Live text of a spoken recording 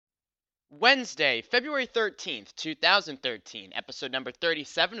Wednesday, February 13th, 2013, episode number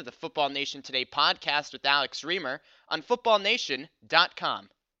 37 of the Football Nation Today podcast with Alex Reamer on footballnation.com.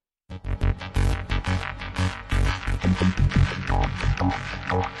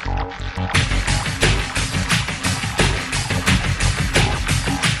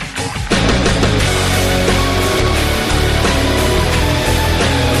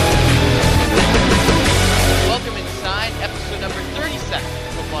 Welcome inside episode number 37 of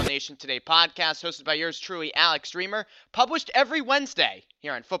the Football Nation Today podcast, hosted by yours truly, Alex Reamer, published every Wednesday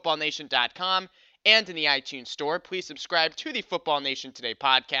here on footballnation.com and in the iTunes Store. Please subscribe to the Football Nation Today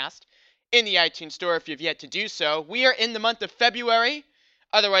podcast in the iTunes Store if you've yet to do so. We are in the month of February,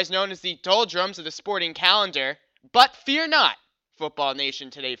 otherwise known as the doldrums of the sporting calendar. But fear not, Football Nation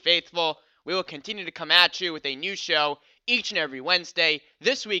Today faithful. We will continue to come at you with a new show each and every Wednesday.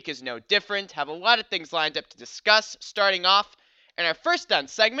 This week is no different. Have a lot of things lined up to discuss, starting off in our first down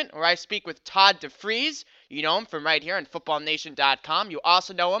segment, where I speak with Todd DeFries. You know him from right here on footballnation.com. You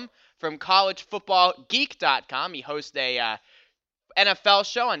also know him from collegefootballgeek.com. He hosts a NFL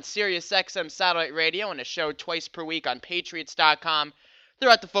show on SiriusXM satellite radio and a show twice per week on patriots.com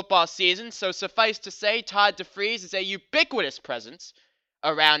throughout the football season. So suffice to say, Todd DeFries is a ubiquitous presence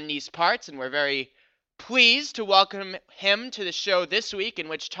around these parts, and we're very pleased to welcome him to the show this week, in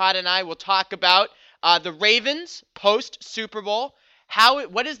which Todd and I will talk about the Ravens post-Super Bowl.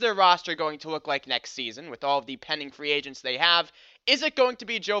 What is their roster going to look like next season with all of the pending free agents they have? Is it going to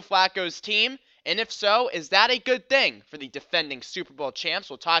be Joe Flacco's team? And if so, is that a good thing for the defending Super Bowl champs?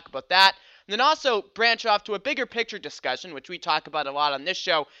 We'll talk about that. And then also branch off to a bigger picture discussion, which we talk about a lot on this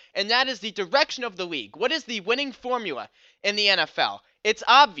show, and that is the direction of the league. What is the winning formula in the NFL? It's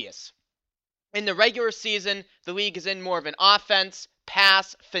obvious. In the regular season, the league is in more of an offense,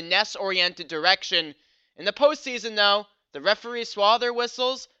 pass, finesse-oriented direction. In the postseason, though, the referees swallow their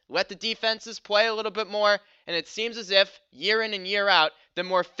whistles, let the defenses play a little bit more, and it seems as if, year in and year out, the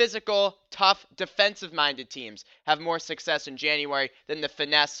more physical, tough, defensive-minded teams have more success in January than the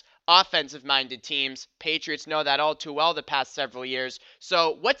finesse, offensive-minded teams. Patriots know that all too well the past several years.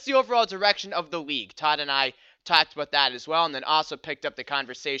 So what's the overall direction of the league? Todd and I talked about that as well, and then also picked up the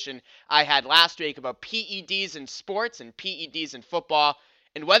conversation I had last week about PEDs in sports and PEDs in football,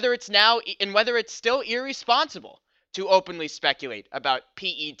 and whether it's still irresponsible to openly speculate about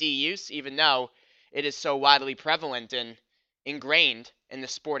PED use, even though it is so widely prevalent and ingrained in the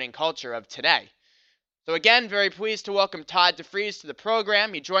sporting culture of today. So again, very pleased to welcome Todd DeFries to the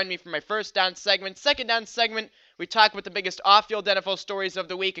program. He joined me for my first down segment. Second down segment, we talk about the biggest off-field NFL stories of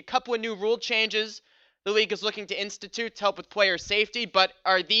the week, a couple of new rule changes the league is looking to institute to help with player safety, but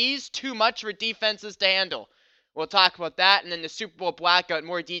are these too much for defenses to handle? We'll talk about that, and then the Super Bowl blackout.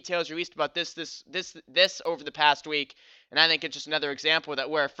 More details released about this over the past week, and I think it's just another example that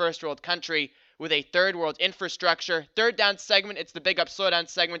we're a first-world country with a third-world infrastructure. Third down segment, it's the big up slowdown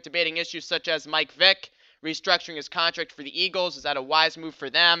segment, debating issues such as Mike Vick restructuring his contract for the Eagles. Is that a wise move for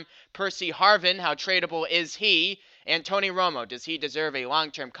them? Percy Harvin, how tradable is he? And Tony Romo, does he deserve a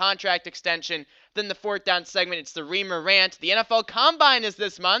long-term contract extension? Then the fourth down segment, it's the Reamer Rant. The NFL Combine is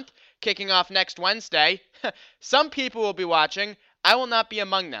this month, kicking off next Wednesday. Some people will be watching. I will not be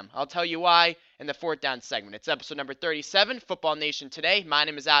among them. I'll tell you why in the fourth down segment. It's episode number 37, Football Nation Today. My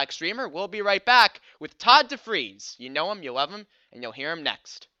name is Alex Reamer. We'll be right back with Todd DeFries. You know him, you love him, and you'll hear him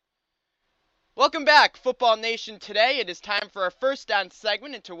next. Welcome back, Football Nation Today. It is time for our first down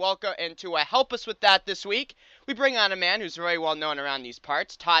segment, and to help us with that this week, we bring on a man who's very well known around these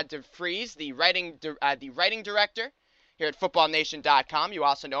parts, Todd DeFries, the writing director here at footballnation.com. You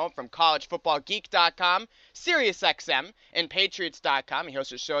also know him from collegefootballgeek.com, SiriusXM, and patriots.com. He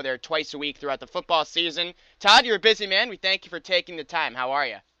hosts a show there twice a week throughout the football season. Todd, you're a busy man. We thank you for taking the time. How are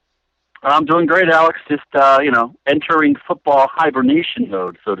you? I'm doing great, Alex. Just, entering football hibernation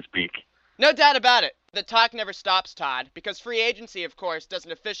mode, so to speak. No doubt about it. The talk never stops, Todd, because free agency, of course,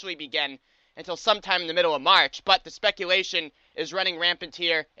 doesn't officially begin until sometime in the middle of March, but the speculation is running rampant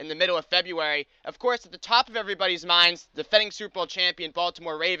here in the middle of February. Of course, at the top of everybody's minds, the defending Super Bowl champion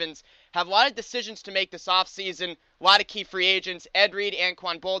Baltimore Ravens have a lot of decisions to make this offseason, a lot of key free agents, Ed Reed,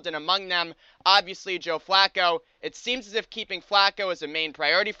 Anquan Boldin among them, obviously Joe Flacco. It seems as if keeping Flacco is a main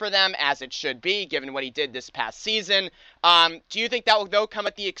priority for them, as it should be, given what he did this past season. Do you think that will, though, come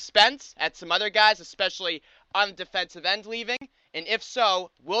at the expense at some other guys, especially on the defensive end leaving? And if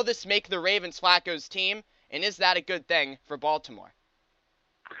so, will this make the Ravens Flacco's team? And is that a good thing for Baltimore?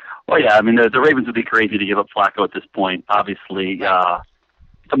 Well, yeah, I mean, the Ravens would be crazy to give up Flacco at this point. Obviously,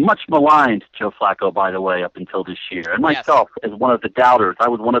 it's a much maligned Joe Flacco, by the way, up until this year. And myself, as one of the doubters, I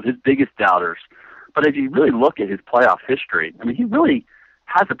was one of his biggest doubters. But if you really look at his playoff history, I mean, he really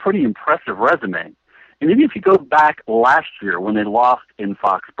has a pretty impressive resume. And even if you go back last year when they lost in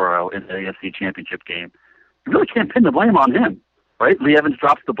Foxborough in the AFC Championship game, you really can't pin the blame on him, right? Lee Evans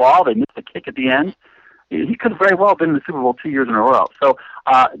drops the ball. They missed the kick at the end. He could have very well been in the Super Bowl 2 years in a row. So,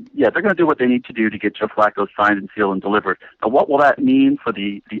 they're going to do what they need to do to get Joe Flacco signed and sealed and delivered. Now, what will that mean for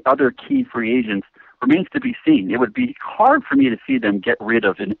the other key free agents remains to be seen. It would be hard for me to see them get rid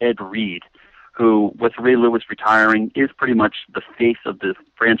of an Ed Reed, who, with Ray Lewis retiring, is pretty much the face of the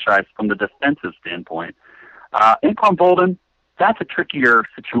franchise from the defensive standpoint. Anquan Boldin, that's a trickier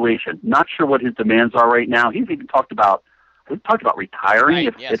situation. Not sure what his demands are right now. He's even talked about retiring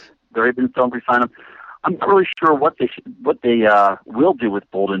if the Ravens don't resign him. I'm not really sure what they will do with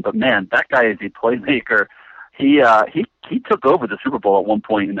Boldin, but man, that guy is a playmaker. He took over the Super Bowl at one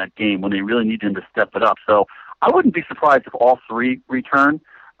point in that game when they really needed him to step it up. So I wouldn't be surprised if all three return.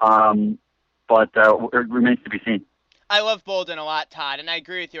 But it remains to be seen. I love Boldin a lot, Todd, and I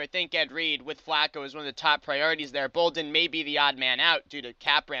agree with you. I think Ed Reed with Flacco is one of the top priorities there. Boldin may be the odd man out due to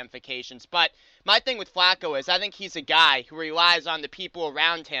cap ramifications, but my thing with Flacco is I think he's a guy who relies on the people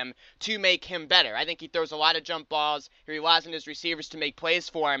around him to make him better. I think he throws a lot of jump balls. He relies on his receivers to make plays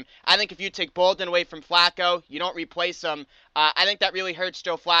for him. I think if you take Boldin away from Flacco, you don't replace him. I think that really hurts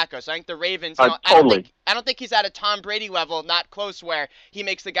Joe Flacco. So I think the Ravens, totally. I don't think he's at a Tom Brady level, not close, where he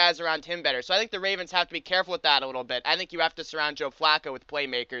makes the guys around him better. So I think the Ravens have to be careful with that a little bit. I think you have to surround Joe Flacco with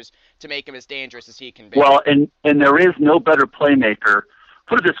playmakers to make him as dangerous as he can be. Well, and there is no better playmaker.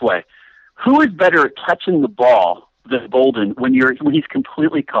 Put it this way. Who is better at catching the ball than Boldin when he's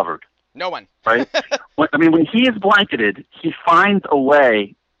completely covered? No one. Right? When he is blanketed, he finds a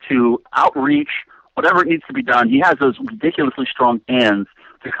way to outreach whatever it needs to be done. He has those ridiculously strong hands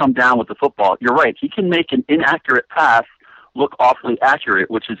to come down with the football. You're right. He can make an inaccurate pass look awfully accurate,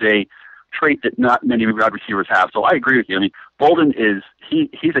 which is a trait that not many wide receivers have. So I agree with you. Boldin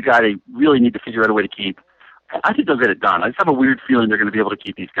he's a guy they really need to figure out a way to keep. I think they'll get it done. I just have a weird feeling they're going to be able to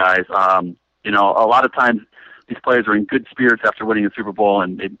keep these guys. A lot of times these players are in good spirits after winning a Super Bowl,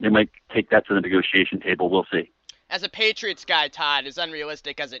 and they might take that to the negotiation table. We'll see. As a Patriots guy, Todd, as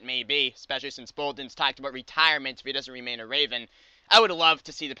unrealistic as it may be, especially since Boldin's talked about retirement if he doesn't remain a Raven, I would love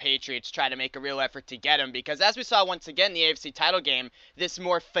to see the Patriots try to make a real effort to get him, because as we saw once again in the AFC title game, this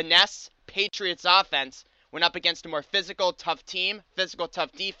more finesse Patriots offense went up against a more physical, tough team, physical,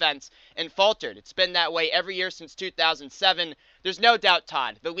 tough defense, and faltered. It's been that way every year since 2007. There's no doubt,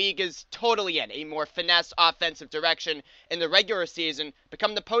 Todd, the league is totally in a more finesse offensive direction in the regular season.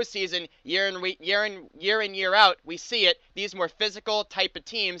 Become the postseason, year in, year out, we see it. These more physical type of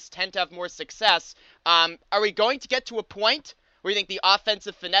teams tend to have more success. Are we going to get to a point where you think the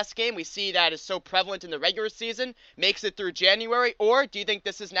offensive finesse game, we see that is so prevalent in the regular season, makes it through January? Or do you think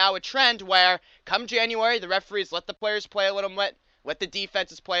this is now a trend where come January, the referees let the players play a little bit, let the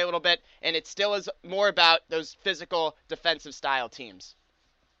defenses play a little bit, and it still is more about those physical defensive style teams?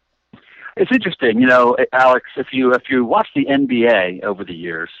 It's interesting, Alex, if you watch the NBA over the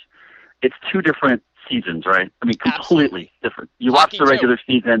years, it's two different seasons, right? Completely Absolutely. Different. You watch the regular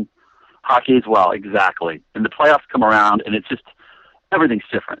season, hockey as well, exactly. And the playoffs come around, and it's just everything's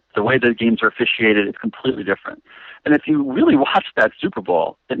different. The way the games are officiated is completely different. And if you really watch that Super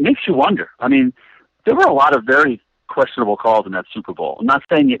Bowl, it makes you wonder. There were a lot of very questionable calls in that Super Bowl. I'm not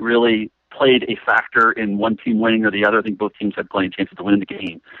saying it really played a factor in one team winning or the other. I think both teams had plenty of chances to win the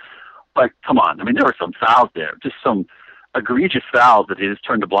game. But come on, there were some fouls there, just some egregious fouls that they just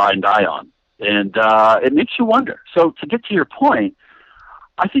turned a blind eye on. And it makes you wonder. So to get to your point,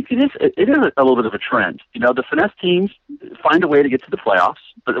 I think it is a little bit of a trend. The finesse teams find a way to get to the playoffs,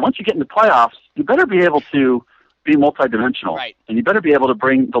 but once you get in the playoffs, you better be able to be multidimensional, right, and you better be able to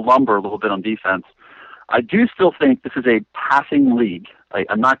bring the lumber a little bit on defense. I do still think this is a passing league.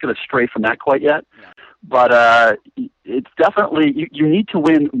 I'm not going to stray from that quite yet, but it's definitely you need to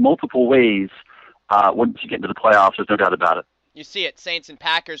win multiple ways once you get into the playoffs. There's no doubt about it. You see it, Saints and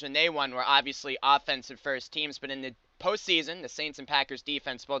Packers when they won were obviously offensive first teams, but in the postseason, the Saints and Packers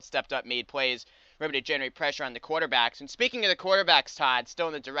defense both stepped up, made plays, were able to generate pressure on the quarterbacks. And speaking of the quarterbacks, Todd, still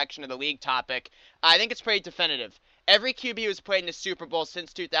in the direction of the league topic, I think it's pretty definitive. Every QB who's played in the Super Bowl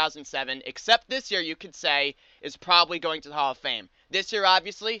since 2007, except this year, you could say, is probably going to the Hall of Fame. This year,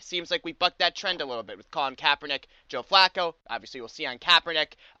 obviously, seems like we bucked that trend a little bit with Colin Kaepernick, Joe Flacco. Obviously, we'll see on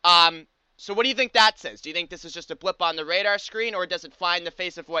Kaepernick. So what do you think that says? Do you think this is just a blip on the radar screen, or does it fly in the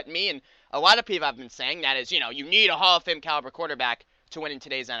face of what me and a lot of people have been saying, that is, you need a Hall of Fame caliber quarterback to win in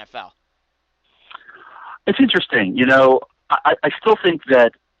today's NFL? It's interesting. I still think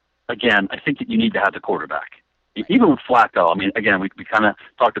that, again, I think that you need to have the quarterback. Even with Flacco, I mean, again, we kind of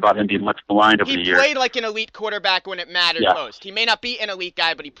talked about him being much maligned over the years. He played like an elite quarterback when it mattered most. He may not be an elite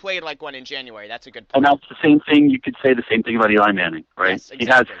guy, but he played like one in January. That's a good point. And that's the same thing. You could say the same thing about Eli Manning, right? Yes, exactly.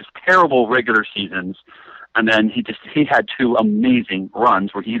 He has his terrible regular seasons, and then he had 2 amazing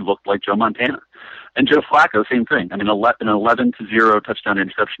runs where he looked like Joe Montana. And Joe Flacco, same thing. I mean, an 11-0 touchdown to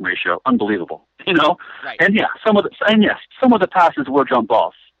interception ratio, unbelievable. Right. And some of the passes were jump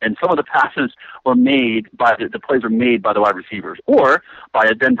balls. And some of the passes were made by the plays were made by the wide receivers or by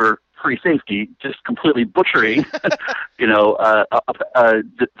a Denver free safety just completely butchering, the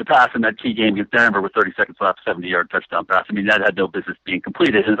pass in that key game against Denver with 30 seconds left, 70-yard touchdown pass. I mean, that had no business being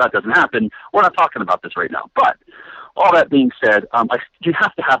completed. And if that doesn't happen, we're not talking about this right now. But all that being said, you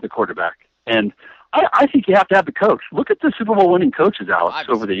have to have the quarterback. And I think you have to have the coach. Look at the Super Bowl winning coaches, Alex,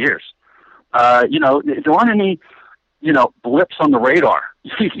 over the years. There aren't any blips on the radar.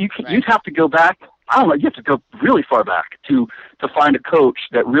 You'd have to go back. I don't know. You have to go really far back to find a coach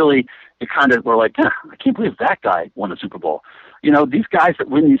that really it kind of were like, I can't believe that guy won a Super Bowl. These guys that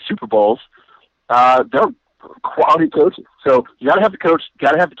win these Super Bowls, they're quality coaches. So you got to have the coach, you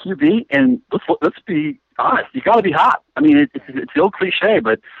got to have the QB, and let's be honest. You got to be hot. I mean, it's the old cliche,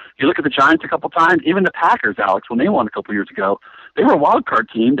 but you look at the Giants a couple times, even the Packers, Alex, when they won a couple years ago, they were a wild card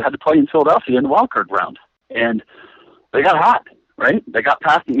team that had to play in Philadelphia in the wild card round, and they got hot. Right? They got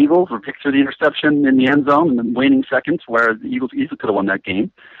past the Eagles, or picture the interception in the end zone in the waning seconds, where the Eagles easily could have won that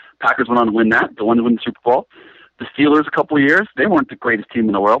game. Packers went on to win that. They won to win the Super Bowl. The Steelers, a couple of years, they weren't the greatest team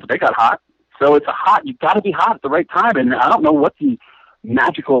in the world, but they got hot. So you got to be hot at the right time. And I don't know what the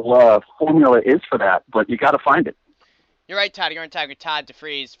magical formula is for that, but you got to find it. You're right, Todd. You're on tag with Todd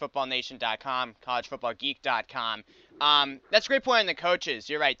DeFries, footballnation.com, collegefootballgeek.com. That's a great point on the coaches.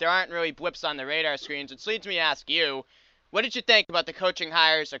 You're right. There aren't really blips on the radar screens, which leads me to ask you, what did you think about the coaching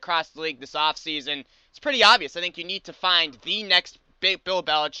hires across the league this offseason? It's pretty obvious. I think you need to find the next Bill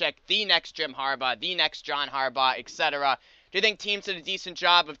Belichick, the next Jim Harbaugh, the next John Harbaugh, etc. Do you think teams did a decent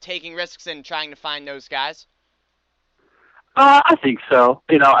job of taking risks and trying to find those guys? I think so.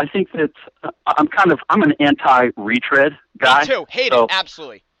 I think that I'm an anti-retread guy. Me too. Hate it.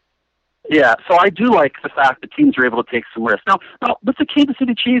 Absolutely. Yeah. So I do like the fact that teams are able to take some risks. Now with the Kansas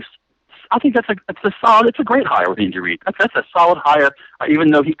City Chiefs, I think it's a great hire with Andy Reid. That's a solid hire,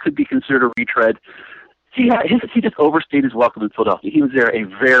 even though he could be considered a retread. He just overstayed his welcome in Philadelphia. He was there a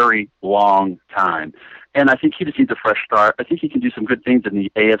very long time. And I think he just needs a fresh start. I think he can do some good things in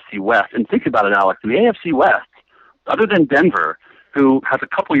the AFC West. And think about it, Alex. In the AFC West, other than Denver, who has a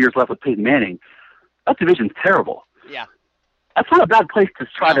couple years left with Peyton Manning, that division's terrible. Yeah. That's not a bad place to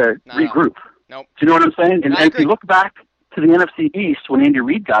try to regroup. Nope. Do you know what I'm saying? And if you look back to the NFC East when Andy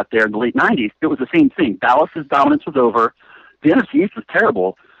Reid got there in the late 90s, it was the same thing. Dallas's dominance was over. The NFC East was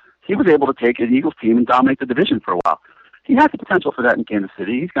terrible. He was able to take an Eagles team and dominate the division for a while. He has the potential for that in Kansas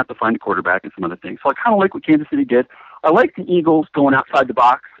City. He's got to find a quarterback and some other things. So I kind of like what Kansas City did. I like the Eagles going outside the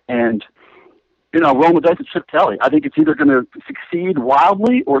box and, rolling the dice with Chip Kelly. I think it's either going to succeed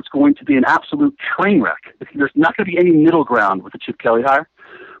wildly or it's going to be an absolute train wreck. There's not going to be any middle ground with the Chip Kelly hire.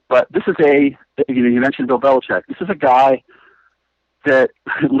 But this is you mentioned Bill Belichick. This is a guy that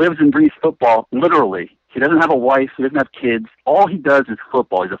lives and breathes football, literally. He doesn't have a wife. He doesn't have kids. All he does is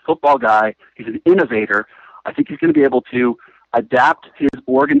football. He's a football guy. He's an innovator. I think he's going to be able to adapt his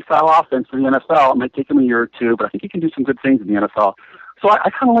Oregon-style offense to the NFL. It might take him a year or two, but I think he can do some good things in the NFL. So I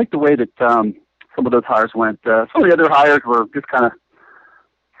kind of like the way that some of those hires went. Some of the other hires were just kind of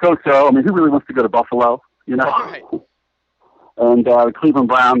so-so. I mean, who really wants to go to Buffalo, Right. And the Cleveland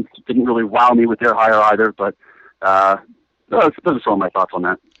Browns didn't really wow me with their hire either, but those are some of my thoughts on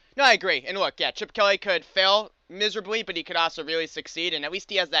that. No, I agree. And look, Chip Kelly could fail miserably, but he could also really succeed, and at least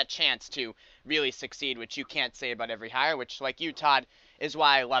he has that chance to really succeed, which you can't say about every hire, which, like you, Todd, is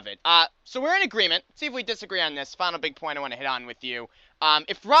why I love it. So we're in agreement. See if we disagree on this. Final big point I want to hit on with you.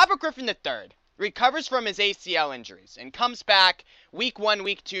 If Robert Griffin III recovers from his ACL injuries and comes back week 1,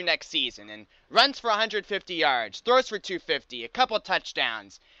 week 2 next season and runs for 150 yards, throws for 250, a couple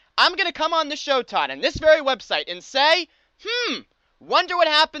touchdowns, I'm going to come on the show, Todd, and this very website and say, wonder what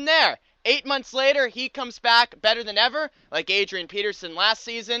happened there. 8 months later, he comes back better than ever, like Adrian Peterson last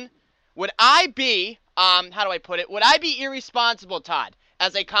season. Would I be, would I be irresponsible, Todd,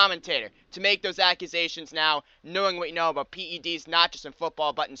 as a commentator, to make those accusations now, knowing what you know about PEDs, not just in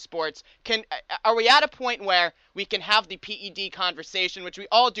football, but in sports? Are we at a point where we can have the PED conversation, which we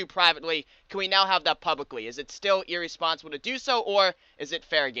all do privately? Can we now have that publicly? Is it still irresponsible to do so, or is it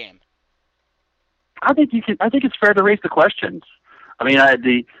fair game? I think it's fair to raise the questions. I mean,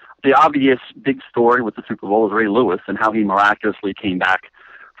 the obvious big story with the Super Bowl is Ray Lewis and how he miraculously came back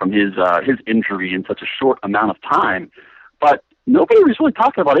from his injury in such a short amount of time. But nobody was really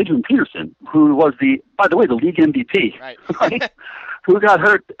talking about Adrian Peterson, who was by the way, the league MVP, right? Who got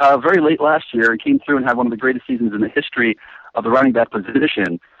hurt very late last year and came through and had one of the greatest seasons in the history of the running back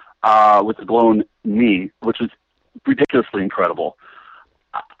position with a blown knee, which is ridiculously incredible.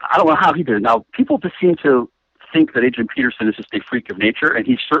 I don't know how he did it. Now, people just seem to think that Adrian Peterson is just a freak of nature, and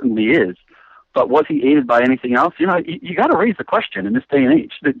he certainly is. But was he aided by anything else? You got to raise the question in this day and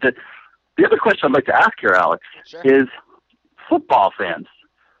age. The other question I'd like to ask here, Alex, sure, is football fans,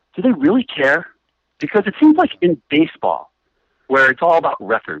 do they really care? Because it seems like in baseball, where it's all about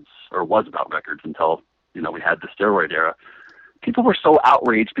records, or was about records until, we had the steroid era, people were so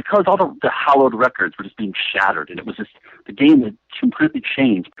outraged because all the hallowed records were just being shattered, and it was just, the game had completely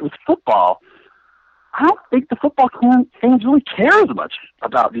changed. With football, I don't think the football fans really care as much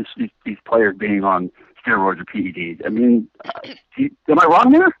about these players being on steroids or PEDs. I mean, am I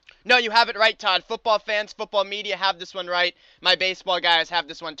wrong there? No, you have it right, Todd. Football fans, football media have this one right. My baseball guys have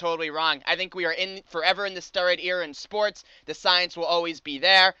this one totally wrong. I think we are forever in the steroid era in sports. The science will always be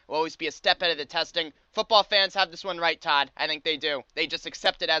there. Will always be a step ahead of the testing. Football fans have this one right, Todd. I think they do. They just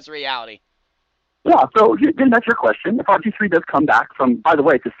accept it as a reality. Yeah, so getting back to your question, if RG3 does come back from, by the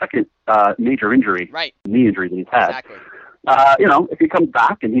way, it's his second major injury, right, knee injury that he's had. Exactly. If he comes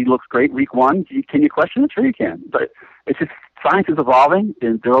back and he looks great week one, can you question it? Sure you can. But it's just science is evolving,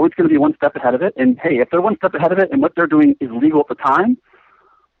 and they're always going to be one step ahead of it. And, hey, if they're one step ahead of it and what they're doing is legal at the time,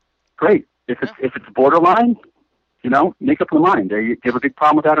 great. If it's borderline, make up your mind. Do you have a big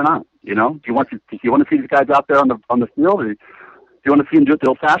problem with that or not? Do you want to see these guys out there on the field, or do you want to see them do it the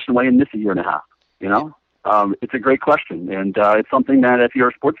old-fashioned way and miss a year and a half? It's a great question, and it's something that if you're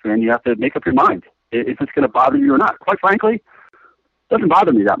a sports fan, you have to make up your mind. Is this going to bother you or not? Quite frankly, it doesn't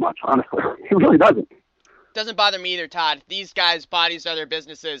bother me that much, honestly. It really doesn't. Doesn't bother me either, Todd. These guys' bodies are their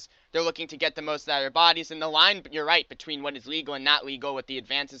businesses. They're looking to get the most out of their bodies, and the line, you're right, between what is legal and not legal with the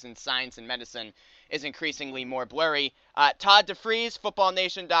advances in science and medicine is increasingly more blurry. Todd DeFries,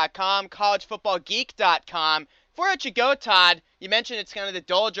 footballnation.com, collegefootballgeek.com. Before I let you go, Todd, you mentioned it's kind of the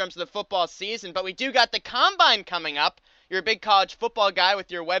doldrums of the football season, but we do got the Combine coming up. You're a big college football guy with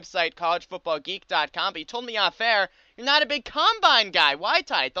your website, collegefootballgeek.com, but you told me off air you're not a big Combine guy. Why,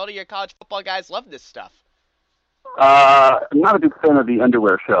 Todd? I thought all your college football guys love this stuff. I'm not a big fan of the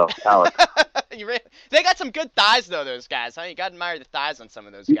underwear show, Alex. They got some good thighs, though, those guys. Huh? You got to admire the thighs on some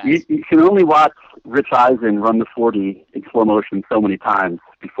of those guys. You can only watch Rich Eisen run the 40 in slow motion so many times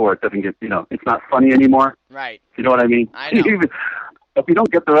before it doesn't get, it's not funny anymore. Right. You know what I mean? I know. If you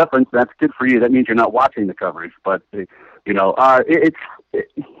don't get the reference, that's good for you. That means you're not watching the coverage. But, it's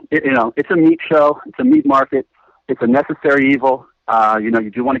a meat show. It's a meat market. It's a necessary evil.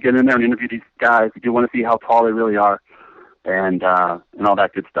 You do want to get in there and interview these guys. You do want to see how tall they really are, and all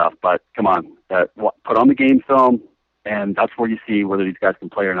that good stuff. But come on, put on the game film, and that's where you see whether these guys can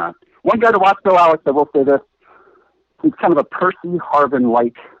play or not. One guy to watch, though, Alex, I will say this: he's kind of a Percy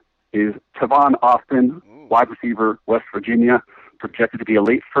Harvin-like. Is Tavon Austin, wide receiver, West Virginia, projected to be a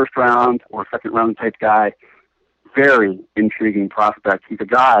late first round or second round type guy. Very intriguing prospect. He's a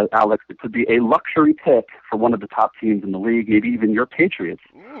guy, Alex, that could be a luxury pick for one of the top teams in the league, maybe even your Patriots.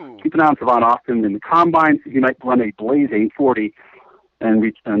 Ooh. Keep an eye on Tavon Austin in the Combine. He might run a blazing 40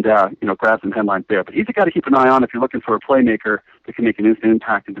 and grab some headlines there. But he's a guy to keep an eye on if you're looking for a playmaker that can make an instant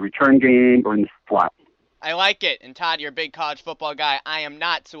impact in the return game or in the slot. I like it. And Todd, you're a big college football guy. I am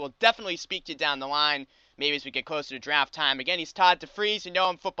not, so we'll definitely speak to you down the line. Maybe as we get closer to draft time. Again, he's Todd DeFries. You know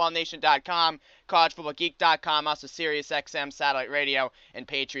him, footballnation.com, collegefootballgeek.com, also SiriusXM, satellite radio, and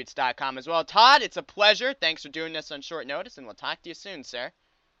Patriots.com as well. Todd, it's a pleasure. Thanks for doing this on short notice, and we'll talk to you soon, sir.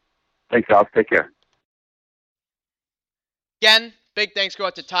 Thanks, Alex. Take care. Again, big thanks go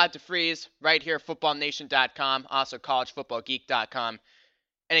out to Todd DeFries right here, footballnation.com, also collegefootballgeek.com,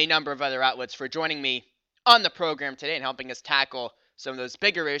 and a number of other outlets for joining me on the program today and helping us tackle some of those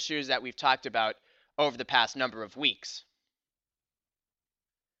bigger issues that we've talked about over the past number of weeks.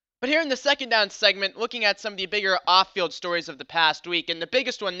 But here in the second down segment, looking at some of the bigger off-field stories of the past week, and the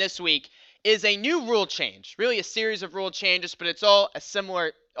biggest one this week is a new rule change, really a series of rule changes, but it's all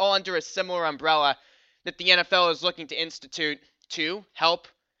under a similar umbrella that the NFL is looking to institute to help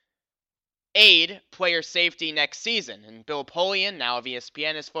aid player safety next season. And Bill Polian, now of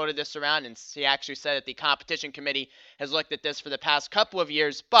ESPN, has floated this around, and he actually said that the competition committee has looked at this for the past couple of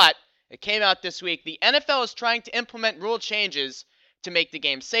years, but it came out this week. The NFL is trying to implement rule changes to make the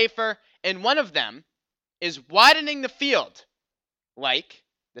game safer, and one of them is widening the field, like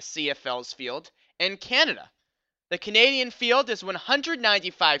the CFL's field in Canada. The Canadian field is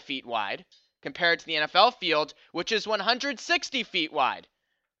 195 feet wide, compared to the NFL field, which is 160 feet wide.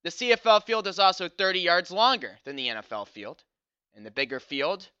 The CFL field is also 30 yards longer than the NFL field, and the bigger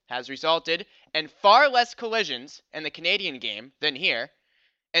field has resulted in far less collisions in the Canadian game than here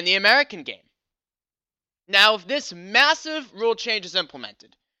in the American game. Now, if this massive rule change is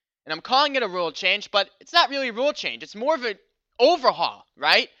implemented, and I'm calling it a rule change, but it's not really a rule change, it's more of an overhaul,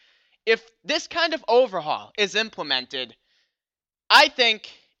 right? If this kind of overhaul is implemented, I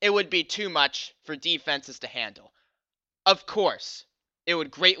think it would be too much for defenses to handle. Of course, it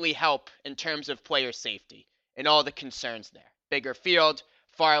would greatly help in terms of player safety and all the concerns there. Bigger field,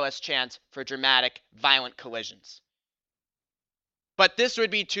 far less chance for dramatic, violent collisions. But this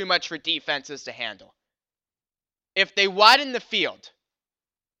would be too much for defenses to handle. If they widen the field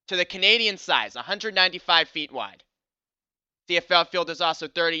to the Canadian size, 195 feet wide, CFL field is also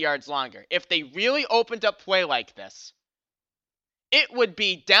 30 yards longer. If they really opened up play like this, it would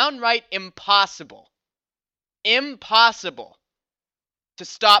be downright impossible to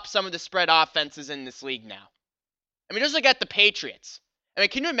stop some of the spread offenses in this league now. I mean, just look at the Patriots. I mean,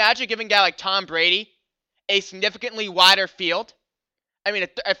 can you imagine giving a guy like Tom Brady a significantly wider field? I mean,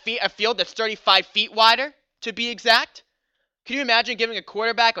 a field that's 35 feet wider, to be exact? Can you imagine giving a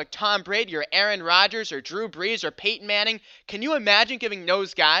quarterback like Tom Brady or Aaron Rodgers or Drew Brees or Peyton Manning? Can you imagine giving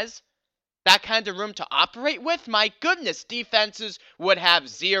those guys that kind of room to operate with? My goodness, defenses would have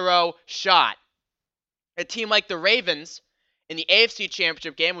zero shot. A team like the Ravens in the AFC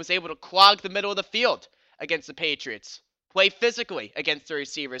Championship game was able to clog the middle of the field against the Patriots, play physically against the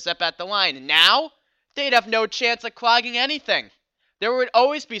receivers up at the line. Now, they'd have no chance of clogging anything. There would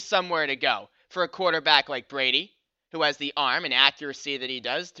always be somewhere to go for a quarterback like Brady, who has the arm and accuracy that he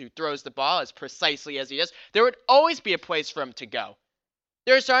does, who throws the ball as precisely as he does. There would always be a place for him to go.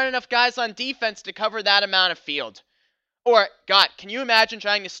 There aren't enough guys on defense to cover that amount of field. Or, God, can you imagine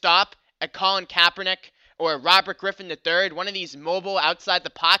trying to stop a Colin Kaepernick or Robert Griffin III, one of these mobile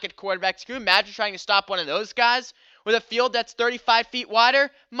outside-the-pocket quarterbacks? Can you imagine trying to stop one of those guys with a field that's 35 feet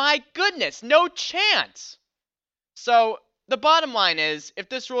wider? My goodness, no chance. So, the bottom line is, if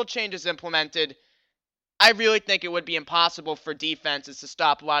this rule change is implemented, I really think it would be impossible for defenses to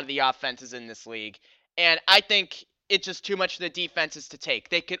stop a lot of the offenses in this league. And I think it's just too much for the defenses to take.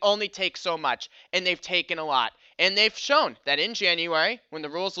 They can only take so much, and they've taken a lot. And they've shown that in January, when the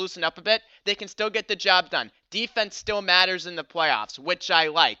rules loosen up a bit, they can still get the job done. Defense still matters in the playoffs, which I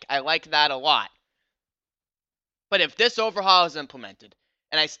like. I like that a lot. But if this overhaul is implemented,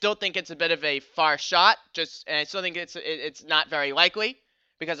 and I still think it's a bit of a far shot, and I still think it's not very likely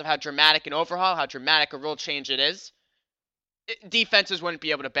because of how dramatic an overhaul, how dramatic a rule change it is, defenses wouldn't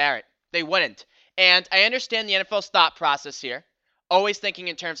be able to bear it. They wouldn't. And I understand the NFL's thought process here, always thinking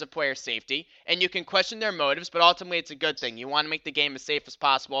in terms of player safety, and you can question their motives, but ultimately it's a good thing. You want to make the game as safe as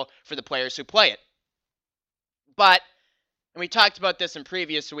possible for the players who play it. But, and we talked about this in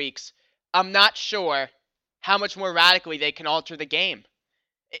previous weeks, I'm not sure how much more radically they can alter the game.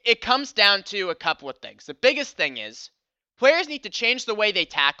 It comes down to a couple of things. The biggest thing is, players need to change the way they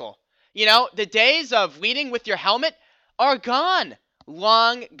tackle. You know, the days of leading with your helmet are gone.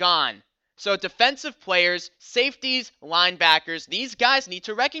 Long gone. So defensive players, safeties, linebackers, these guys need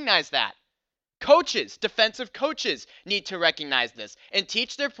to recognize that. Coaches, defensive coaches need to recognize this and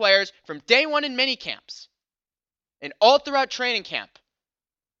teach their players from day one in mini camps and all throughout training camp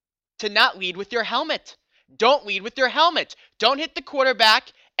to not lead with your helmet. Don't lead with your helmet. Don't hit the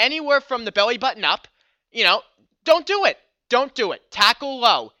quarterback anywhere from the belly button up. You know, don't do it. Don't do it. Tackle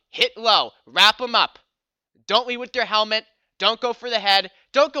low. Hit low. Wrap them up. Don't lead with your helmet. Don't go for the head.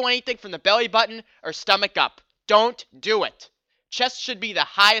 Don't go anything from the belly button or stomach up. Don't do it. Chest should be the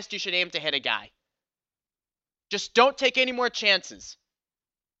highest you should aim to hit a guy. Just don't take any more chances.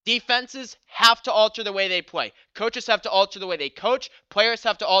 Defenses have to alter the way they play. Coaches have to alter the way they coach. Players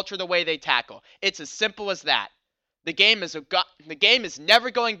have to alter the way they tackle. It's as simple as that. The game is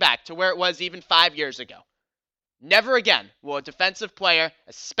never going back to where it was even 5 years ago. Never again will a defensive player,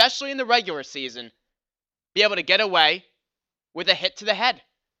 especially in the regular season, be able to get away with a hit to the head.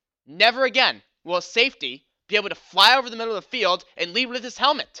 Never again will a safety be able to fly over the middle of the field and lead with his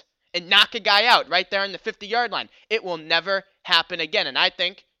helmet and knock a guy out right there in the 50-yard line. It will never happen again, and I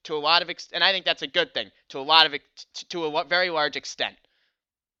think that's a good thing to a very large extent.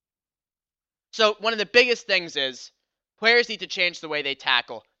 So one of the biggest things is players need to change the way they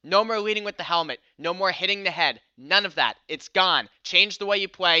tackle. No more leading with the helmet. No more hitting the head. None of that. It's gone. Change the way you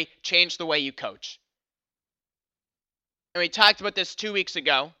play. Change the way you coach. And we talked about this 2 weeks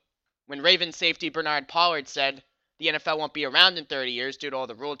ago when Ravens safety Bernard Pollard said the NFL won't be around in 30 years due to all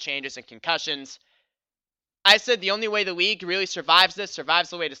the rule changes and concussions. I said the only way the league really survives this, survives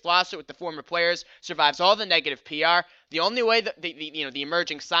the latest lawsuit with the former players, survives all the negative PR, the only way that the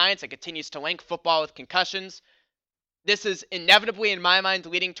emerging science that continues to link football with concussions, this is inevitably, in my mind,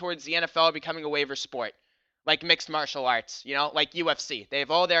 leading towards the NFL becoming a waiver sport, like mixed martial arts, like UFC. They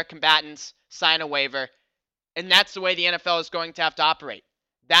have all their combatants sign a waiver, and that's the way the NFL is going to have to operate.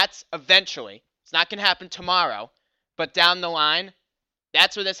 That's eventually, it's not going to happen tomorrow, but down the line,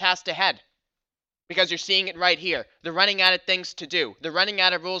 that's where this has to head. Because you're seeing it right here. They're running out of things to do. They're running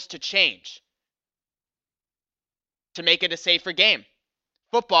out of rules to change to make it a safer game.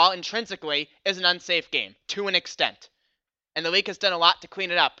 Football, intrinsically, is an unsafe game, to an extent. And the league has done a lot to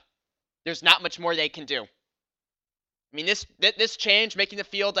clean it up. There's not much more they can do. I mean, this change, making the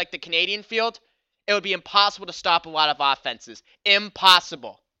field like the Canadian field, it would be impossible to stop a lot of offenses.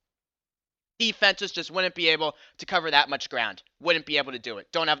 Impossible. Defenses just wouldn't be able to cover that much ground. Wouldn't be able to do it.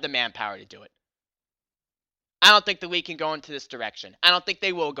 Don't have the manpower to do it. I don't think the league can go into this direction. I don't think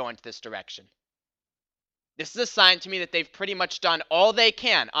they will go into this direction. This is a sign to me that they've pretty much done all they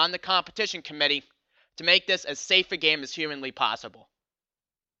can on the competition committee to make this as safe a game as humanly possible.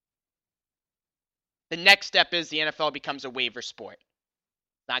 The next step is the NFL becomes a waiver sport.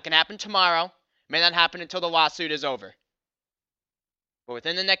 Not going to happen tomorrow. May not happen until the lawsuit is over. But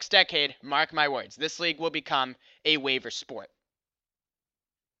within the next decade, mark my words, this league will become a waiver sport.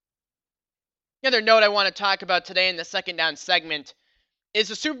 The other note I want to talk about today in the second down segment is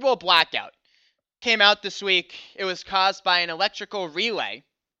the Super Bowl blackout. Came out this week. It was caused by an electrical relay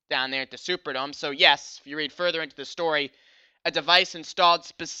down there at the Superdome. So yes, if you read further into the story, a device installed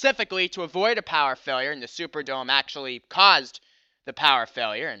specifically to avoid a power failure, and the Superdome actually caused the power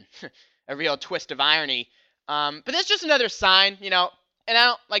failure, and a real twist of irony. But that's just another sign, and I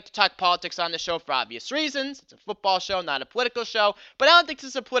don't like to talk politics on the show for obvious reasons. It's a football show, not a political show, but I don't think this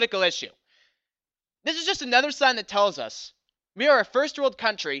is a political issue. This is just another sign that tells us we are a first world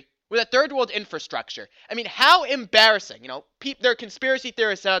country with a third world infrastructure. I mean, how embarrassing. There are conspiracy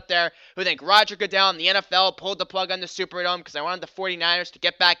theorists out there who think Roger Goodell and the NFL pulled the plug on the Superdome because they wanted the 49ers to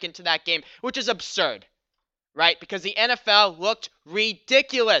get back into that game, which is absurd, right? Because the NFL looked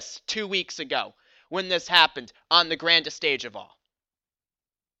ridiculous 2 weeks ago when this happened on the grandest stage of all.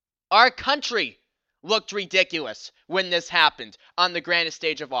 Our country looked ridiculous when this happened on the grandest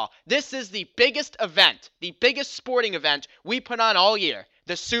stage of all. This is the biggest event, the biggest sporting event we put on all year,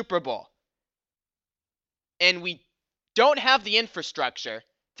 the Super Bowl. And we don't have the infrastructure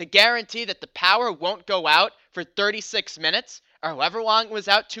to guarantee that the power won't go out for 36 minutes, or however long it was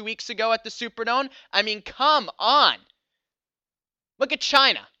out 2 weeks ago at the Superdome. I mean, come on. Look at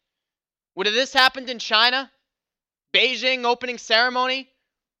China. Would this happened in China? Beijing opening ceremony?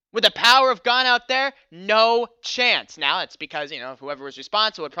 Would the power have gone out there? No chance. Now, it's because, whoever was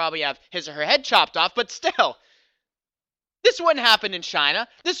responsible would probably have his or her head chopped off, but still. This wouldn't happen in China.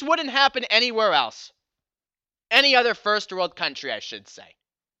 This wouldn't happen anywhere else. Any other first world country, I should say.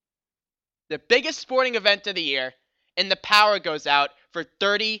 The biggest sporting event of the year, and the power goes out for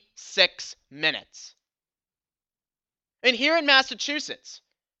 36 minutes. And here in Massachusetts,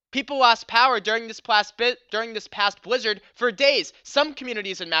 people lost power during this past blizzard for days. Some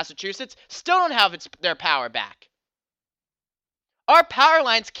communities in Massachusetts still don't have their power back. Our power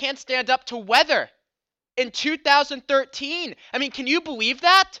lines can't stand up to weather in 2013. I mean, can you believe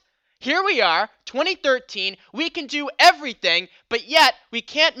that? Here we are, 2013, we can do everything, but yet we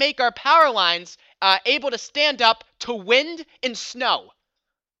can't make our power lines able to stand up to wind and snow.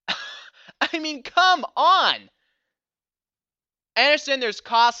 I mean, come on. I understand there's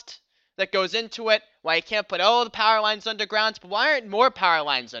cost that goes into it, why you can't put all the power lines underground, but why aren't more power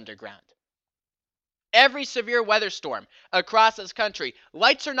lines underground? Every severe weather storm across this country,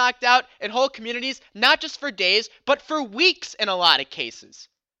 lights are knocked out in whole communities, not just for days, but for weeks in a lot of cases.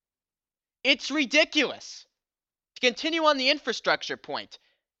 It's ridiculous. To continue on the infrastructure point,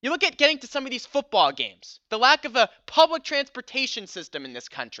 you look at getting to some of these football games, the lack of a public transportation system in this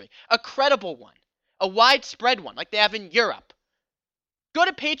country, a credible one, a widespread one like they have in Europe. Go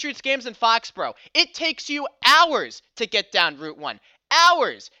to Patriots games in Foxborough. It takes you hours to get down Route 1.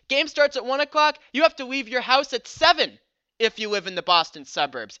 Hours. Game starts at 1 o'clock. You have to leave your house at 7 if you live in the Boston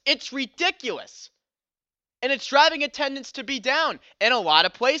suburbs. It's ridiculous. And it's driving attendance to be down in a lot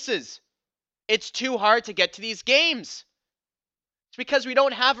of places. It's too hard to get to these games. It's because we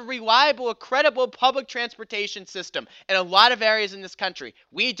don't have a reliable, a credible public transportation system in a lot of areas in this country.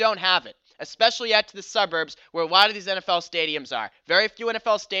 We don't have it. Especially out to the suburbs where a lot of these NFL stadiums are. Very few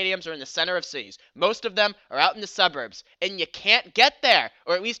NFL stadiums are in the center of cities. Most of them are out in the suburbs. And you can't get there,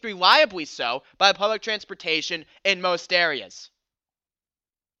 or at least reliably so, by public transportation in most areas.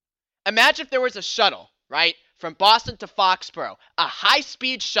 Imagine if there was a shuttle, right? From Boston to Foxborough, a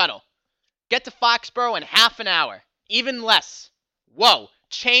high-speed shuttle. Get to Foxborough in half an hour, even less. Whoa,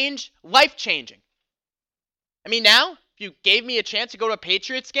 change, life-changing. I mean, now, if you gave me a chance to go to a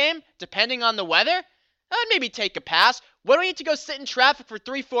Patriots game, depending on the weather, I'd maybe take a pass. What do I need to go sit in traffic for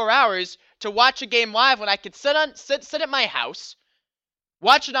 3-4 hours to watch a game live when I could sit at my house,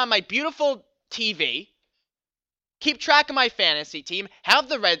 watch it on my beautiful TV, keep track of my fantasy team, have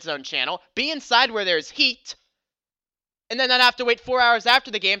the Red Zone channel, be inside where there's heat, and then not have to wait 4 hours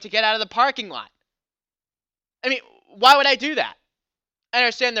after the game to get out of the parking lot? I mean, why would I do that? I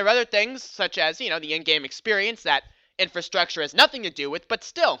understand there are other things, such as, the in-game experience that infrastructure has nothing to do with, but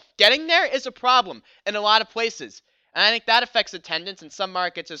still, getting there is a problem in a lot of places. And I think that affects attendance in some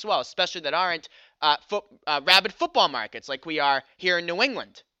markets as well, especially that aren't rabid football markets like we are here in New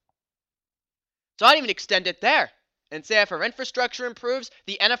England. So I'd even extend it there and say if our infrastructure improves,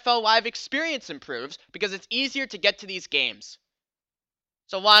 the NFL Live experience improves because it's easier to get to these games.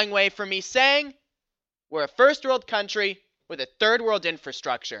 It's a long way from me saying we're a first world country with a third world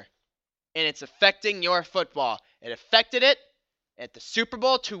infrastructure, and it's affecting your football. It affected it at the Super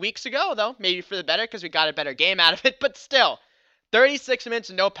Bowl 2 weeks ago, though, maybe for the better because we got a better game out of it, but still, 36 minutes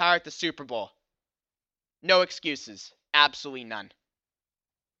of no power at the Super Bowl. No excuses. Absolutely none.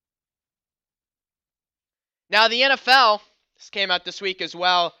 Now, the NFL, this came out this week as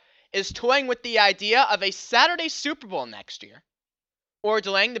well, is toying with the idea of a Saturday Super Bowl next year, or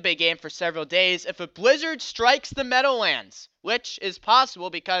delaying the big game for several days if a blizzard strikes the Meadowlands, which is possible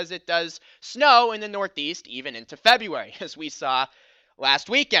because it does snow in the Northeast even into February, as we saw last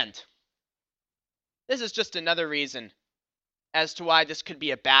weekend. This is just another reason as to why this could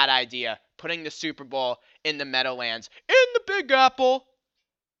be a bad idea, putting the Super Bowl in the Meadowlands, in the Big Apple.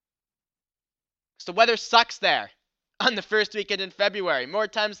 Because the weather sucks there on the first weekend in February. More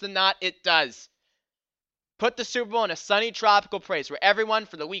times than not, it does. Put the Super Bowl in a sunny tropical place where everyone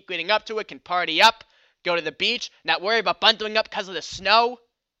for the week leading up to it can party up, go to the beach, not worry about bundling up because of the snow.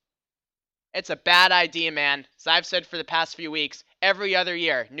 It's a bad idea, man. As I've said for the past few weeks, every other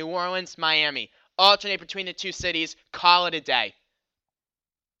year, New Orleans, Miami, alternate between the two cities, call it a day.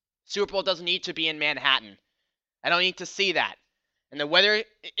 Super Bowl doesn't need to be in Manhattan. I don't need to see that. And the weather,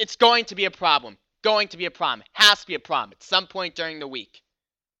 it's going to be a problem. Going to be a problem. Has to be a problem at some point during the week.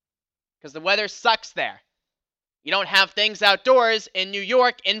 Because the weather sucks there. You don't have things outdoors in New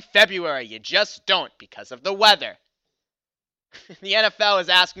York in February. You just don't because of the weather. The NFL is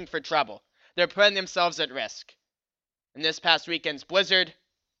asking for trouble. They're putting themselves at risk. And this past weekend's blizzard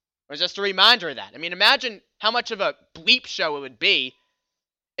was just a reminder of that. I mean, imagine how much of a bleep show it would be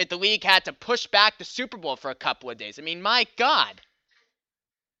if the league had to push back the Super Bowl for a couple of days. I mean, my God.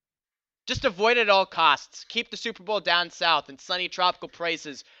 Just avoid it at all costs. Keep the Super Bowl down south in sunny tropical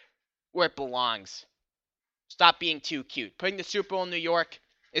places where it belongs. Stop being too cute. Putting the Super Bowl in New York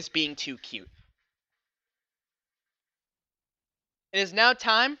is being too cute. It is now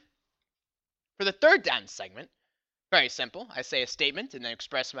time for the third down segment. Very simple. I say a statement and then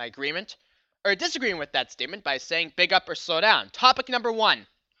express my agreement or disagreeing with that statement by saying big up or slow down. Topic number 1.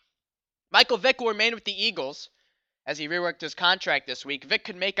 Michael Vick will remain with the Eagles as he reworked his contract this week. Vick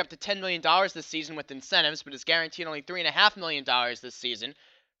could make up to $10 million this season with incentives, but is guaranteed only $3.5 million this season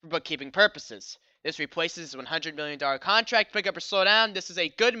for bookkeeping purposes. This replaces his $100 million contract. Pick up or slow down. This is a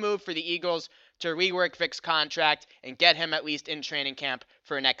good move for the Eagles to rework Vick's contract and get him at least in training camp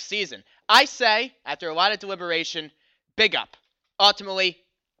for next season. I say, after a lot of deliberation, big up. Ultimately,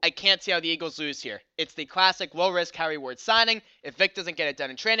 I can't see how the Eagles lose here. It's the classic low-risk, high-reward signing. If Vick doesn't get it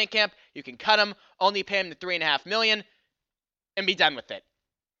done in training camp, you can cut him, only pay him the $3.5 million, and be done with it.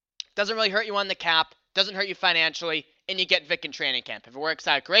 Doesn't really hurt you on the cap, doesn't hurt you financially, and you get Vick in training camp. If it works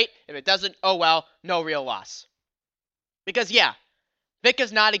out, great. If it doesn't, oh well, no real loss. Because yeah, Vick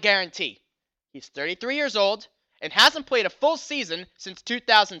is not a guarantee. He's 33 years old and hasn't played a full season since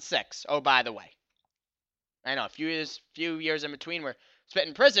 2006. Oh, by the way. I know, a few years in between were spent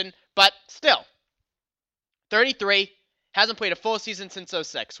in prison, but still. 33, hasn't played a full season since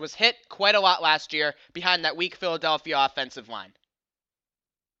 06. Was hit quite a lot last year behind that weak Philadelphia offensive line.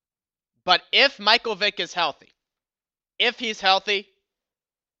 But if Michael Vick is healthy, if he's healthy,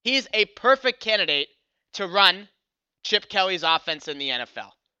 he's a perfect candidate to run Chip Kelly's offense in the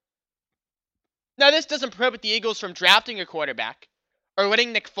NFL. Now, this doesn't prohibit the Eagles from drafting a quarterback or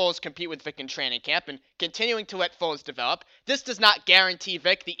letting Nick Foles compete with Vick in training camp and continuing to let Foles develop. This does not guarantee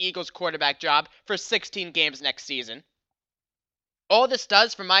Vick the Eagles' quarterback job for 16 games next season. All this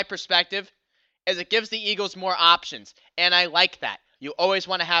does, from my perspective, is it gives the Eagles more options, and I like that. You always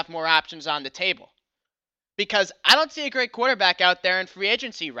want to have more options on the table. Because I don't see a great quarterback out there in free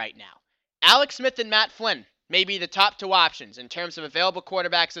agency right now. Alex Smith and Matt Flynn may be the top two options in terms of available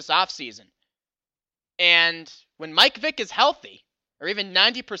quarterbacks this offseason. And when Mike Vick is healthy, or even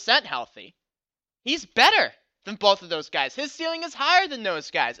 90% healthy, he's better than both of those guys. His ceiling is higher than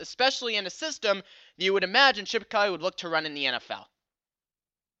those guys, especially in a system that you would imagine Chip Kelly would look to run in the NFL.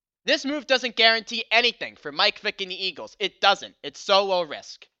 This move doesn't guarantee anything for Mike Vick and the Eagles. It doesn't. It's so low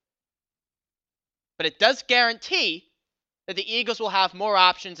risk. But it does guarantee that the Eagles will have more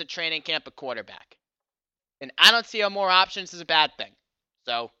options at training camp at quarterback. And I don't see how more options is a bad thing.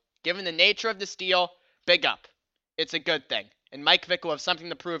 So, given the nature of this deal, big up. It's a good thing. And Mike Vick will have something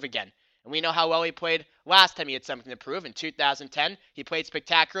to prove again. And we know how well he played last time he had something to prove. In 2010, he played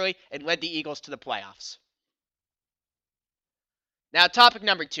spectacularly and led the Eagles to the playoffs. Now, topic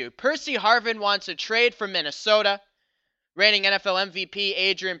number 2. Percy Harvin wants a trade for Minnesota. Reigning NFL MVP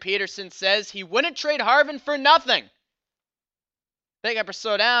Adrian Peterson says he wouldn't trade Harvin for nothing. Big Up or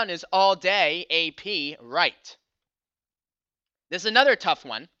Slow Down is all day AP right. This is another tough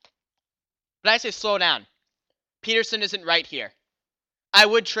one. But I say slow down. Peterson isn't right here. I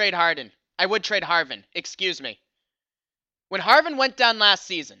would trade Harvin. When Harvin went down last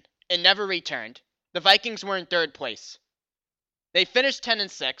season and never returned, the Vikings were in third place. They finished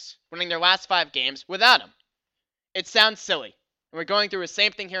 10-6, winning their last 5 games without him. It sounds silly. And we're going through the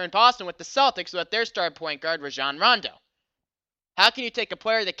same thing here in Boston with the Celtics without their star point guard, Rajon Rondo. How can you take a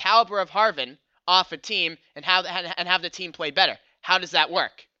player the caliber of Harvin off a team and have the team play better? How does that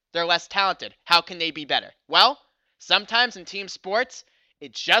work? They're less talented. How can they be better? Well, sometimes in team sports,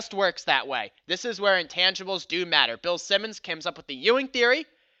 it just works that way. This is where intangibles do matter. Bill Simmons comes up with the Ewing theory,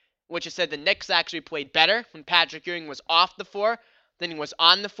 which has said the Knicks actually played better when Patrick Ewing was off the floor than he was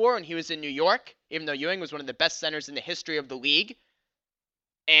on the floor when he was in New York, even though Ewing was one of the best centers in the history of the league.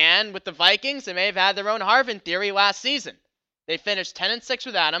 And with the Vikings, they may have had their own Harvin theory last season. They finished 10-6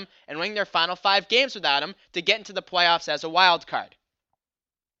 without him and winning their final 5 games without him to get into the playoffs as a wild card.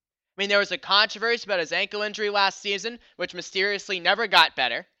 I mean, there was a controversy about his ankle injury last season, which mysteriously never got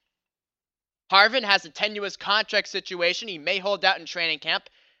better. Harvin has a tenuous contract situation. He may hold out in training camp,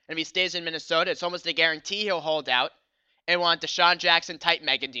 and if he stays in Minnesota, it's almost a guarantee he'll hold out and want a Deshaun Jackson-type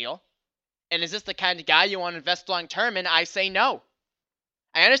mega deal. And is this the kind of guy you want to invest long-term in? I say no.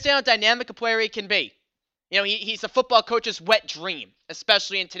 I understand how dynamic a player he can be. You know, he's a football coach's wet dream,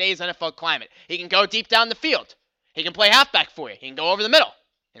 especially in today's NFL climate. He can go deep down the field. He can play halfback for you. He can go over the middle.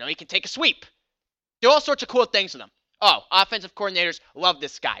 You know, he can take a sweep. Do all sorts of cool things with him. Oh, offensive coordinators love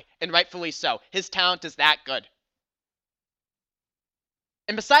this guy, and rightfully so. His talent is that good.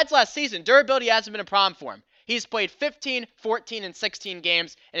 And besides last season, durability hasn't been a problem for him. He's played 15, 14, and 16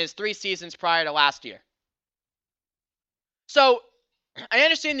 games in his 3 seasons prior to last year. So, I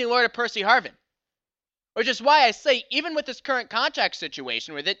understand the allure to Percy Harvin, which is why I say, even with his current contract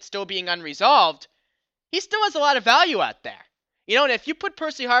situation, with it still being unresolved, he still has a lot of value out there. You know, and if you put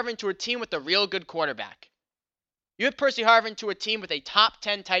Percy Harvin to a team with a real good quarterback, you put Percy Harvin to a team with a top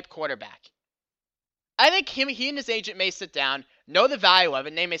 10 type quarterback, I think he and his agent may sit down, know the value of it,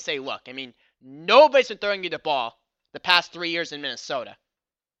 and they may say, look, I mean, nobody's been throwing you the ball the past 3 years in Minnesota.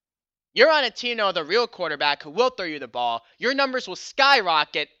 You're on a team now with a real quarterback who will throw you the ball. Your numbers will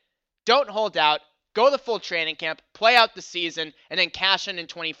skyrocket. Don't hold out. Go the full training camp, play out the season, and then cash in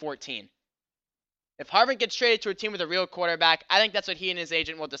 2014. If Harvin gets traded to a team with a real quarterback, I think that's what he and his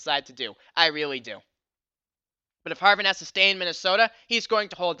agent will decide to do. I really do. But if Harvin has to stay in Minnesota, he's going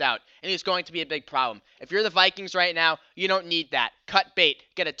to hold out, and he's going to be a big problem. If you're the Vikings right now, you don't need that. Cut bait.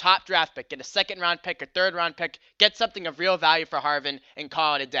 Get a top draft pick. Get a second-round pick, a third-round pick. Get something of real value for Harvin and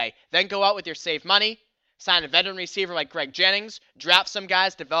call it a day. Then go out with your saved money. Sign a veteran receiver like Greg Jennings. Draft some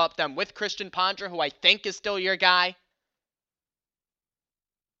guys. Develop them with Christian Ponder, who I think is still your guy.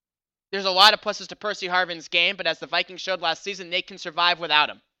 There's a lot of pluses to Percy Harvin's game, but as the Vikings showed last season, they can survive without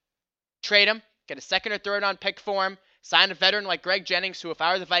him. Trade him. Get a second or third round pick for him. Sign a veteran like Greg Jennings, who if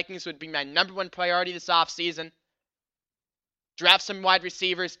I were the Vikings would be my number 1 priority this offseason. Draft some wide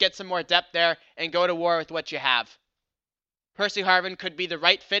receivers, get some more depth there, and go to war with what you have. Percy Harvin could be the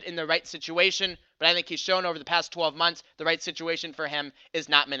right fit in the right situation, but I think he's shown over the past 12 months the right situation for him is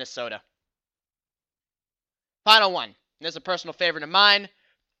not Minnesota. Final one. And this is a personal favorite of mine.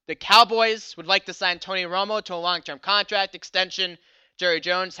 The Cowboys would like to sign Tony Romo to a long-term contract extension. Jerry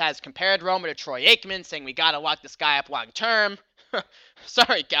Jones has compared Romo to Troy Aikman, saying we gotta lock this guy up long-term.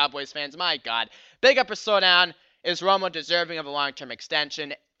 Sorry, Cowboys fans, my God. Big up or slow down. Is Romo deserving of a long-term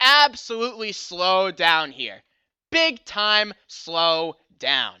extension? Absolutely slow down here. Big time slow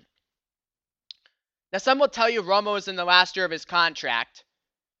down. Now, some will tell you Romo is in the last year of his contract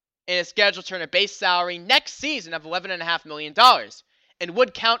and is scheduled to earn a base salary next season of $11.5 million. and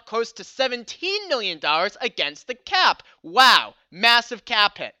would count close to $17 million against the cap. Wow, massive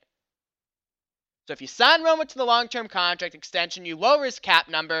cap hit. So if you sign Romo to the long-term contract extension, you lower his cap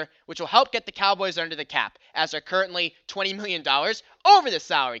number, which will help get the Cowboys under the cap, as they're currently $20 million over the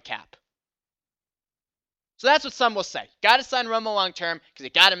salary cap. So that's what some will say. Got to sign Romo long-term because you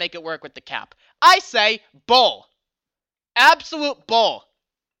got to make it work with the cap. I say bull. Absolute bull.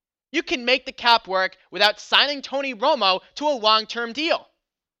 You can make the cap work without signing Tony Romo to a long-term deal.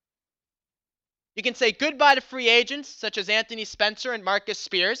 You can say goodbye to free agents such as Anthony Spencer and Marcus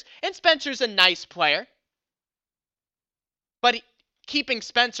Spears, and Spencer's a nice player. But keeping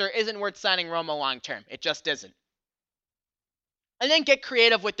Spencer isn't worth signing Romo long-term. It just isn't. And then get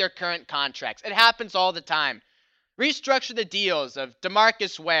creative with their current contracts. It happens all the time. Restructure the deals of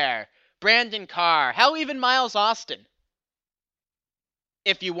DeMarcus Ware, Brandon Carr, hell, even Miles Austin.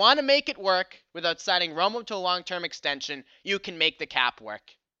 If you want to make it work without signing Romo to a long-term extension, you can make the cap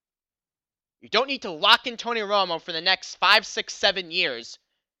work. You don't need to lock in Tony Romo for the next 5, 6, 7 years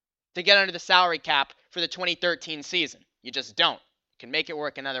to get under the salary cap for the 2013 season. You just don't. You can make it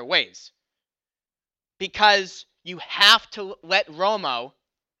work in other ways. Because you have to let Romo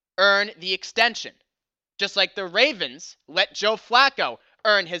earn the extension. Just like the Ravens let Joe Flacco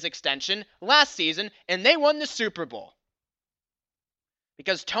earn his extension last season, and they won the Super Bowl.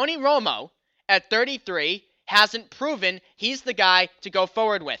 Because Tony Romo, at 33, hasn't proven he's the guy to go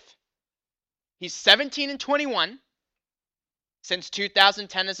forward with. He's 17-21 since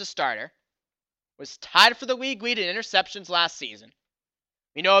 2010 as a starter. Was tied for the league lead in interceptions last season.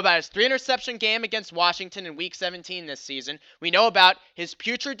 We know about his 3-interception game against Washington in Week 17 this season. We know about his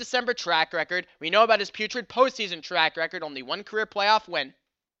putrid December track record. We know about his putrid postseason track record, only one career playoff win.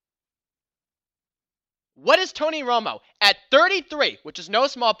 What is Tony Romo? At 33, which is no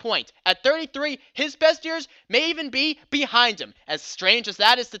small point, at 33, his best years may even be behind him. As strange as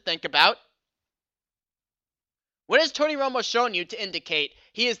that is to think about. What has Tony Romo shown you to indicate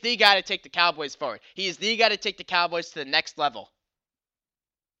he is the guy to take the Cowboys forward? He is the guy to take the Cowboys to the next level.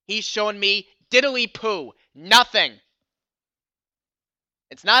 He's shown me diddly poo. Nothing.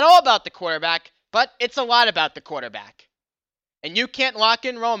 It's not all about the quarterback, but it's a lot about the quarterback. And you can't lock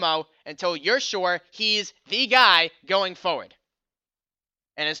in Romo until you're sure he's the guy going forward.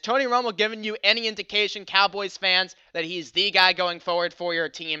 And has Tony Romo given you any indication, Cowboys fans, that he's the guy going forward for your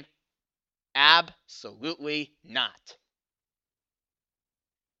team? Absolutely not.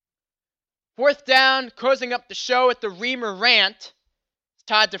 Fourth down, closing up the show with the Reamer rant. As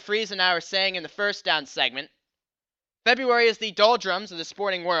Todd DeFries and I were saying in the first down segment, February is the doldrums of the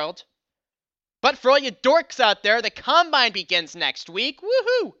sporting world. But for all you dorks out there, the Combine begins next week.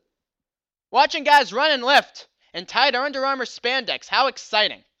 Woohoo! Watching guys run and lift and tie their Under Armour spandex. How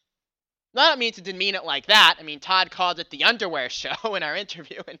exciting. I don't mean to demean it like that. I mean, Todd called it the underwear show in our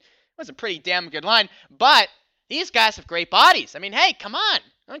interview, and it was a pretty damn good line. But these guys have great bodies. I mean, hey, come on.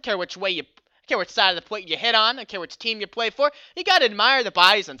 I don't care which way I don't care which side of the plate you hit on. I don't care which team you play for. You got to admire the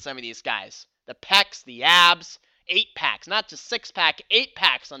bodies on some of these guys. The pecs, the abs, 8-packs. Not just 6-pack,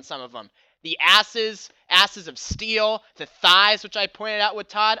 8-packs on some of them. The asses of steel, the thighs, which I pointed out with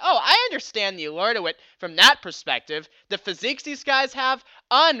Todd. Oh, I understand the allure to it from that perspective. The physiques these guys have,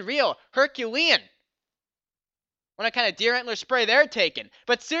 unreal, Herculean. What kind of deer antler spray they're taking.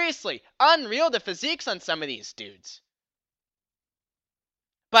 But seriously, unreal the physiques on some of these dudes.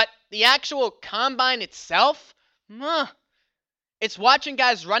 But the actual combine itself, it's watching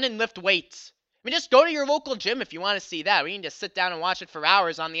guys run and lift weights. I mean, just go to your local gym if you want to see that. We need to sit down and watch it for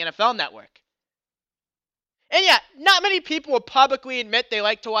hours on the NFL Network. And yeah, not many people will publicly admit they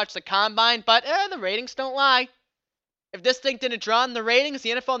like to watch the Combine, but the ratings don't lie. If this thing didn't draw in the ratings,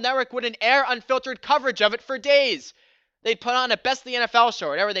 the NFL Network wouldn't air unfiltered coverage of it for days. They'd put on a Best of the NFL show,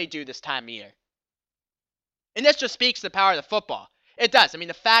 whatever they do this time of year. And this just speaks to the power of the football. It does. I mean,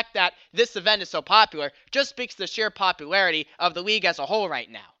 the fact that this event is so popular just speaks to the sheer popularity of the league as a whole right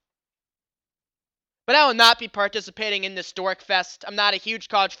now. But I will not be participating in this dork fest. I'm not a huge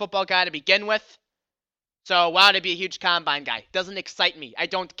college football guy to begin with. So why would I be a huge combine guy? It doesn't excite me. I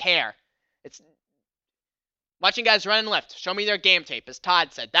don't care. It's watching guys run and lift. Show me their game tape. As Todd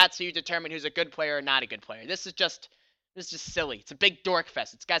said, that's how you determine who's a good player or not a good player. This is just silly. It's a big dork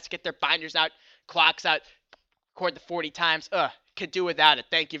fest. It's guys to get their binders out, clocks out, record the 40 times. Could do without it.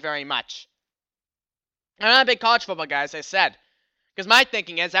 Thank you very much. I'm not a big college football guy, as I said. Because my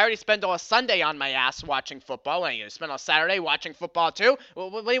thinking is, I already spend all Sunday on my ass watching football. And you spend all Saturday watching football too.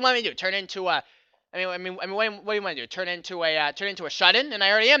 What do you want me to do? Turn into a, what do you want to do? Turn into a shut-in? And I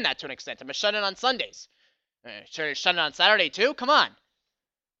already am that to an extent. I'm a shut-in on Sundays. Shut-in on Saturday too? Come on.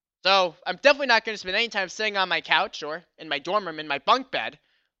 So I'm definitely not going to spend any time sitting on my couch or in my dorm room in my bunk bed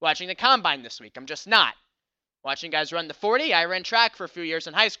watching the combine this week. I'm just not. Watching guys run the 40, I ran track for a few years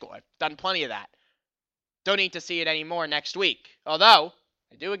in high school. I've done plenty of that. Don't need to see it anymore next week. Although,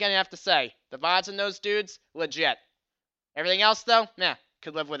 I do again have to say, the VODs in those dudes, legit. Everything else, though,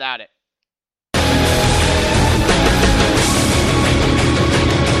 could live without it.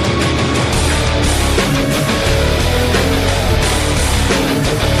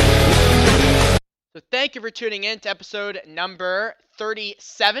 So thank you for tuning in to episode number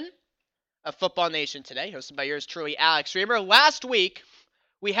 37 of Football Nation Today, hosted by yours truly, Alex Reamer. Last week,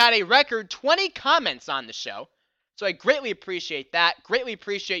 we had a record 20 comments on the show, so I greatly appreciate that. Greatly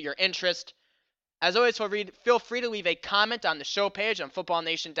appreciate your interest. As always, feel free to leave a comment on the show page on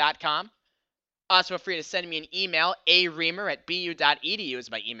footballnation.com. Also, feel free to send me an email, areamer@bu.edu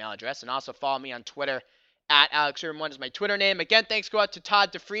is my email address, and also follow me on Twitter @AlexReamer1 is my Twitter name. Again, thanks go out to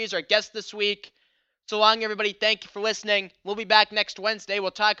Todd DeFries, our guest this week. So long, everybody. Thank you for listening. We'll be back next Wednesday.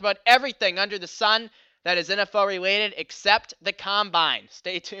 We'll talk about everything under the sun that is NFL related except the Combine.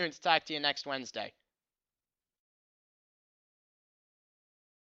 Stay tuned. Talk to you next Wednesday.